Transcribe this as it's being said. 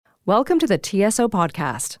Welcome to the TSO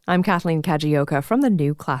podcast. I'm Kathleen Kajioka from the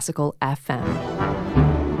New Classical FM.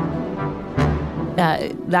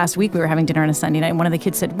 Last week we were having dinner on a Sunday night and one of the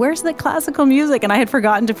kids said, "Where's the classical music?" And I had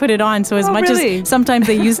forgotten to put it on. So as as sometimes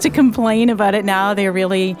they used to complain about it, now they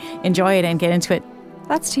really enjoy it and get into it.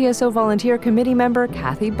 That's TSO volunteer committee member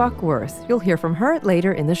Kathy Buckworth. You'll hear from her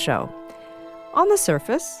later in the show. On the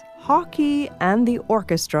surface, hockey and the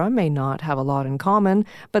orchestra may not have a lot in common,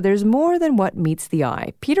 but there's more than what meets the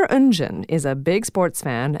eye. Peter Oundjian is a big sports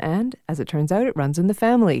fan, and as it turns out, it runs in the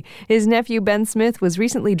family. His nephew Ben Smith was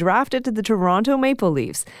recently drafted to the Toronto Maple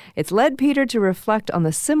Leafs. It's led Peter to reflect on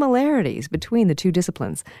the similarities between the two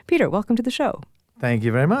disciplines. Peter, welcome to the show. Thank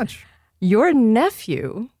you very much. Your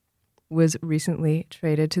nephew was recently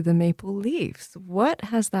traded to the Maple Leafs. What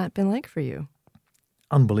has that been like for you?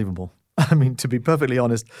 Unbelievable. I mean, to be perfectly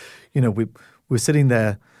honest, we were sitting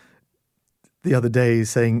there the other day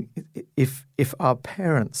saying, if our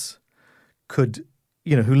parents could,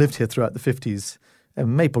 who lived here throughout the 50s,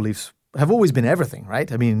 Maple Leafs have always been everything,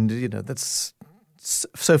 right? I mean, that's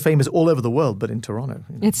so famous all over the world, but in Toronto.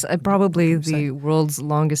 It's probably the world's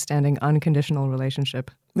longest standing unconditional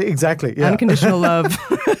relationship. Exactly, yeah. Unconditional love.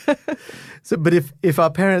 But if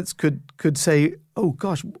our parents could say, oh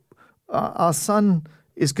gosh, our son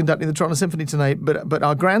is conducting the Toronto Symphony tonight, but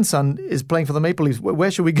our grandson is playing for the Maple Leafs.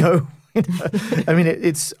 Where should we go? I mean,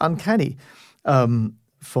 it's uncanny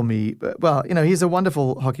for me. Well, he's a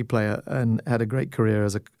wonderful hockey player and had a great career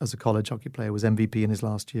as a college hockey player. Was MVP in his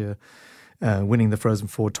last year, winning the Frozen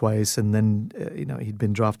Four twice, and then he'd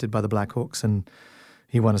been drafted by the Blackhawks and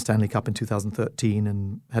he won a Stanley Cup in 2013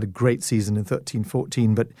 and had a great season in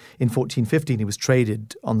 13-14. But in 14-15, he was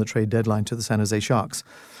traded on the trade deadline to the San Jose Sharks,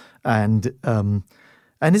 and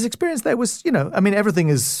his experience there was,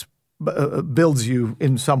 everything builds you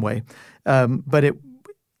in some way. But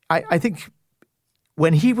I think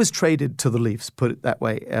when he was traded to the Leafs, put it that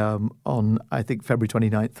way, on, I think, February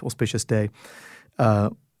 29th, auspicious day,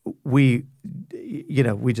 we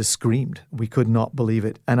just screamed. We could not believe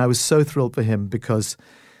it. And I was so thrilled for him because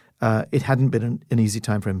it hadn't been an easy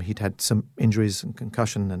time for him. He'd had some injuries and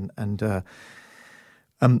concussion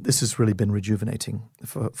and this has really been rejuvenating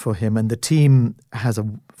for him. And the team has a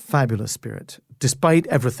fabulous spirit. Despite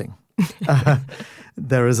everything,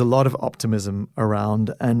 there is a lot of optimism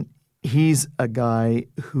around. And he's a guy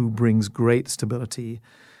who brings great stability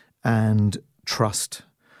and trust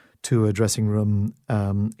to a dressing room.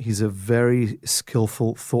 He's a very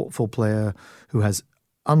skillful, thoughtful player who has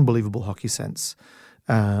unbelievable hockey sense.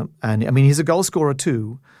 He's a goal scorer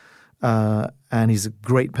too. And he's a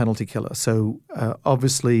great penalty killer. So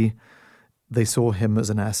obviously they saw him as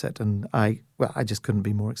an asset, and I just couldn't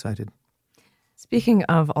be more excited. Speaking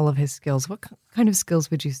of all of his skills, what kind of skills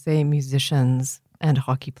would you say musicians and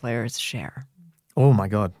hockey players share? Oh my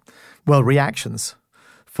God! Well, reactions.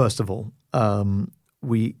 First of all,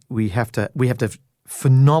 we have to have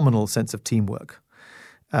phenomenal sense of teamwork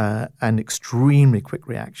and extremely quick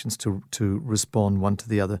reactions to respond one to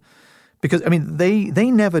the other. Because,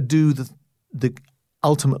 they never do the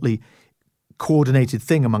ultimately coordinated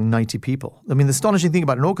thing among 90 people. The astonishing thing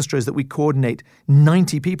about an orchestra is that we coordinate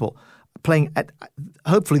 90 people playing at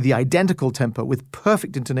hopefully the identical tempo with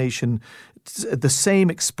perfect intonation, the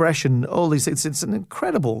same expression, all these things. It's an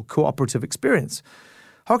incredible cooperative experience.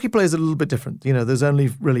 Hockey players are a little bit different. There's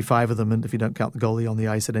only really 5 of them, and if you don't count the goalie on the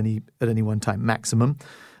ice at any one time, maximum.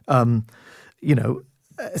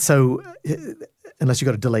 So unless you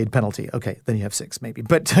got a delayed penalty, okay, then you have 6 maybe.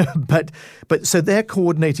 But so they're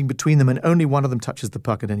coordinating between them, and only one of them touches the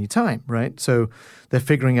puck at any time, right? So they're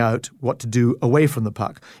figuring out what to do away from the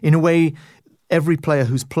puck. In a way, every player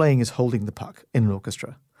who's playing is holding the puck in an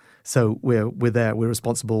orchestra. So we're there. We're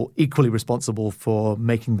equally responsible for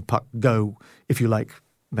making the puck go, if you like,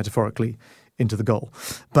 metaphorically, into the goal.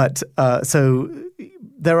 But so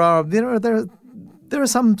there are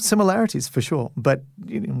some similarities for sure, but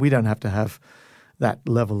we don't have to have that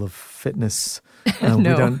level of fitness. No.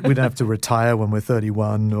 We don't have to retire when we're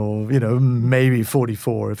 31 or maybe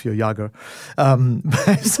 44 if you're younger. We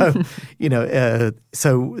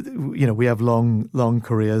have long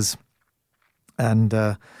careers, and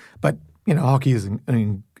but hockey is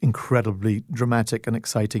an incredibly dramatic and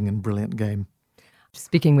exciting and brilliant game.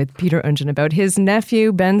 Speaking with Peter Oundjian about his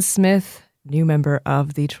nephew Ben Smith, new member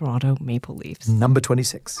of the Toronto Maple Leafs. Number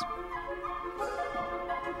 26.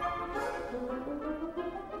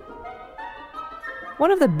 One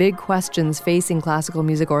of the big questions facing classical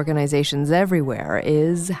music organizations everywhere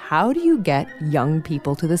is, how do you get young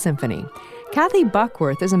people to the symphony? Kathy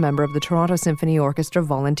Buckworth is a member of the Toronto Symphony Orchestra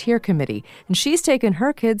Volunteer Committee, and she's taken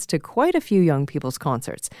her kids to quite a few young people's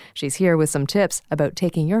concerts. She's here with some tips about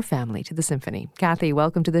taking your family to the symphony. Kathy,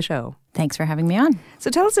 welcome to the show. Thanks for having me on. So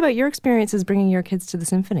tell us about your experiences bringing your kids to the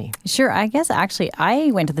symphony. Sure. I guess actually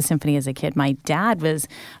I went to the symphony as a kid. My dad was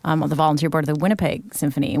on the volunteer board of the Winnipeg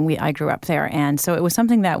Symphony, and I grew up there. And so it was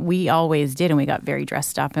something that we always did, and we got very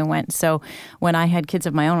dressed up and went. So when I had kids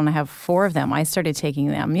of my own, and I have 4 of them, I started taking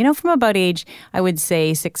them, from about age, I would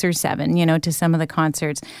say 6 or 7, to some of the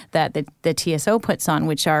concerts that the TSO puts on,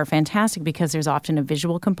 which are fantastic because there's often a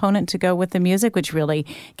visual component to go with the music, which really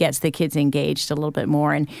gets the kids engaged a little bit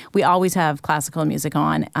more. And we always have classical music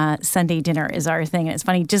on. Sunday dinner is our thing. And it's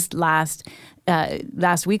funny, just last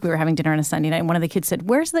week we were having dinner on a Sunday night, and one of the kids said,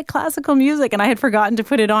 "Where's the classical music?" And I had forgotten to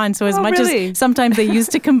put it on. So as sometimes they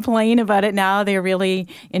used to complain about it, now they really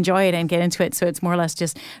enjoy it and get into it. So it's more or less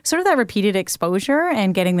just sort of that repeated exposure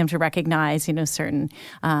and getting them to recognize, certain,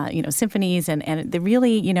 symphonies. And they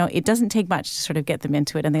really, it doesn't take much to sort of get them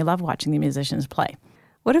into it. And they love watching the musicians play.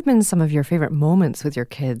 What have been some of your favorite moments with your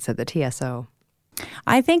kids at the TSO?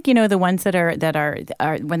 I think, the ones that are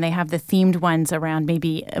when they have the themed ones around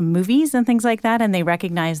maybe movies and things like that, and they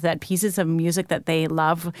recognize that pieces of music that they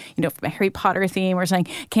love, a Harry Potter theme or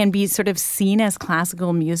something, can be sort of seen as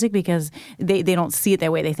classical music because they don't see it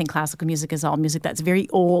that way. They think classical music is all music that's very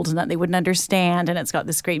old and that they wouldn't understand, and it's got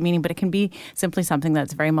this great meaning, but it can be simply something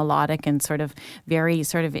that's very melodic and sort of very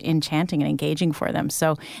sort of enchanting and engaging for them.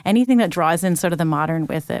 So anything that draws in sort of the modern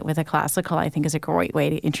with a classical, I think, is a great way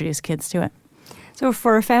to introduce kids to it. So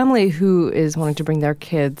for a family who is wanting to bring their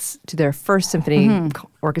kids to their first symphony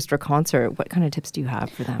orchestra concert, what kind of tips do you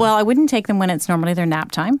have for them? Well, I wouldn't take them when it's normally their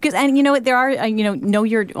nap time. There are, know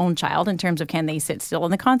your own child in terms of can they sit still.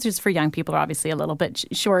 And the concerts for young people are obviously a little bit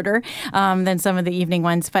shorter than some of the evening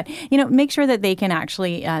ones. But, make sure that they can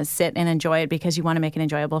actually sit and enjoy it because you want to make it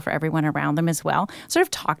enjoyable for everyone around them as well. Sort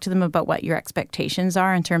of talk to them about what your expectations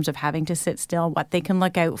are in terms of having to sit still, what they can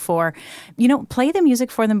look out for. Play the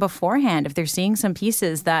music for them beforehand. If they're seeing some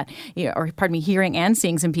pieces that, hearing and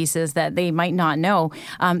seeing some pieces that they might not know,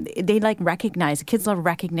 they recognize. Kids love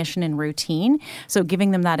recognition and routine. So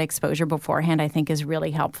giving them that exposure beforehand, I think, is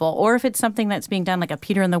really helpful. Or if it's something that's being done like a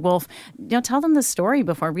Peter and the Wolf, tell them the story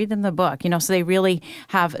before, read them the book, so they really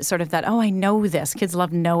have sort of that, I know this. Kids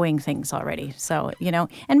love knowing things already. So,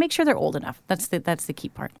 and make sure they're old enough. That's the key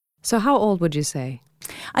part. So how old would you say?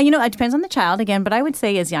 It depends on the child again, but I would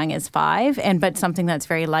say as young as 5, but something that's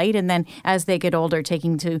very light. And then as they get older,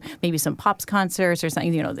 taking to maybe some pops concerts or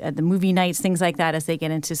something, at the movie nights, things like that, as they get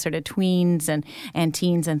into sort of tweens and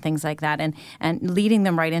teens and things like that, and leading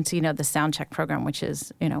them right into, the sound check program, which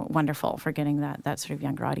is, wonderful for getting that sort of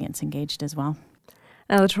younger audience engaged as well.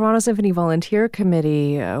 Now, the Toronto Symphony Volunteer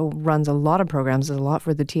Committee runs a lot of programs, a lot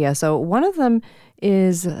for the TSO. One of them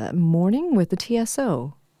is Morning with the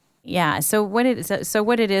TSO. Yeah. So what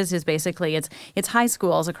it is basically it's high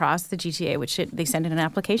schools across the GTA, which they send in an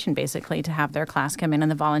application basically to have their class come in,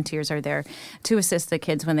 and the volunteers are there to assist the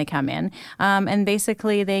kids when they come in. And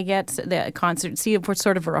basically they get the concert,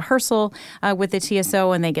 sort of a rehearsal with the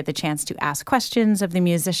TSO, and they get the chance to ask questions of the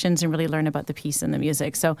musicians and really learn about the piece and the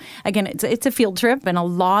music. So again, it's a field trip, and a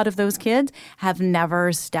lot of those kids have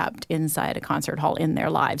never stepped inside a concert hall in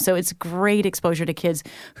their lives. So it's great exposure to kids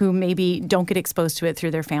who maybe don't get exposed to it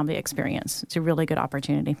through their family experience. It's a really good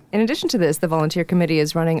opportunity. In addition to this, the Volunteer Committee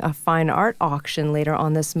is running a fine art auction later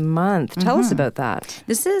on this month. Tell us about that.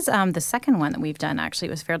 This is the second one that we've done, actually.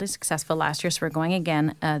 It was fairly successful last year, so we're going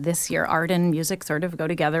again this year. Art and music sort of go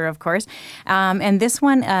together, of course. And this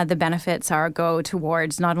one, the benefits go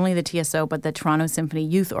towards not only the TSO, but the Toronto Symphony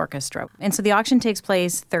Youth Orchestra. And so the auction takes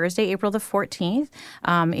place Thursday, April the 14th.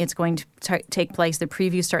 It's going to take place. The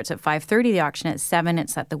preview starts at 5:30, the auction at 7.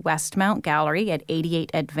 It's at the Westmount Gallery at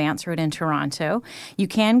 88 Advance Road in Toronto. You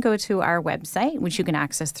can go to our website, which you can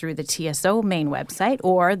access through the TSO main website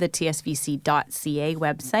or the tsvc.ca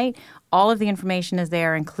website. All of the information is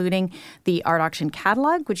there, including the art auction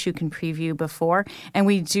catalog, which you can preview before. And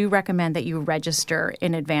we do recommend that you register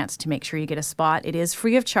in advance to make sure you get a spot. It is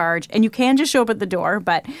free of charge, and you can just show up at the door,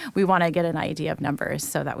 but we want to get an idea of numbers.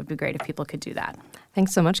 So that would be great if people could do that.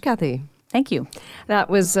 Thanks so much, Kathy. Thank you. That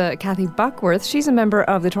was Kathy Buckworth. She's a member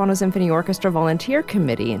of the Toronto Symphony Orchestra Volunteer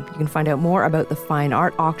Committee. And you can find out more about the fine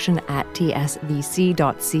art auction at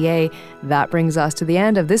tsvc.ca. That brings us to the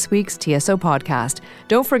end of this week's TSO podcast.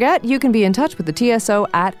 Don't forget, you can be in touch with the TSO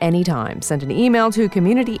at any time. Send an email to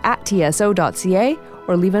community@tso.ca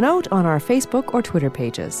or leave a note on our Facebook or Twitter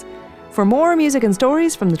pages. For more music and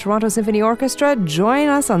stories from the Toronto Symphony Orchestra, join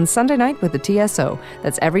us on Sunday night with the TSO.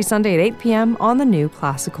 That's every Sunday at 8 p.m. on the new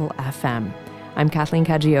Classical FM. I'm Kathleen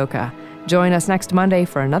Kajioka. Join us next Monday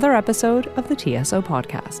for another episode of the TSO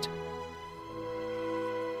podcast.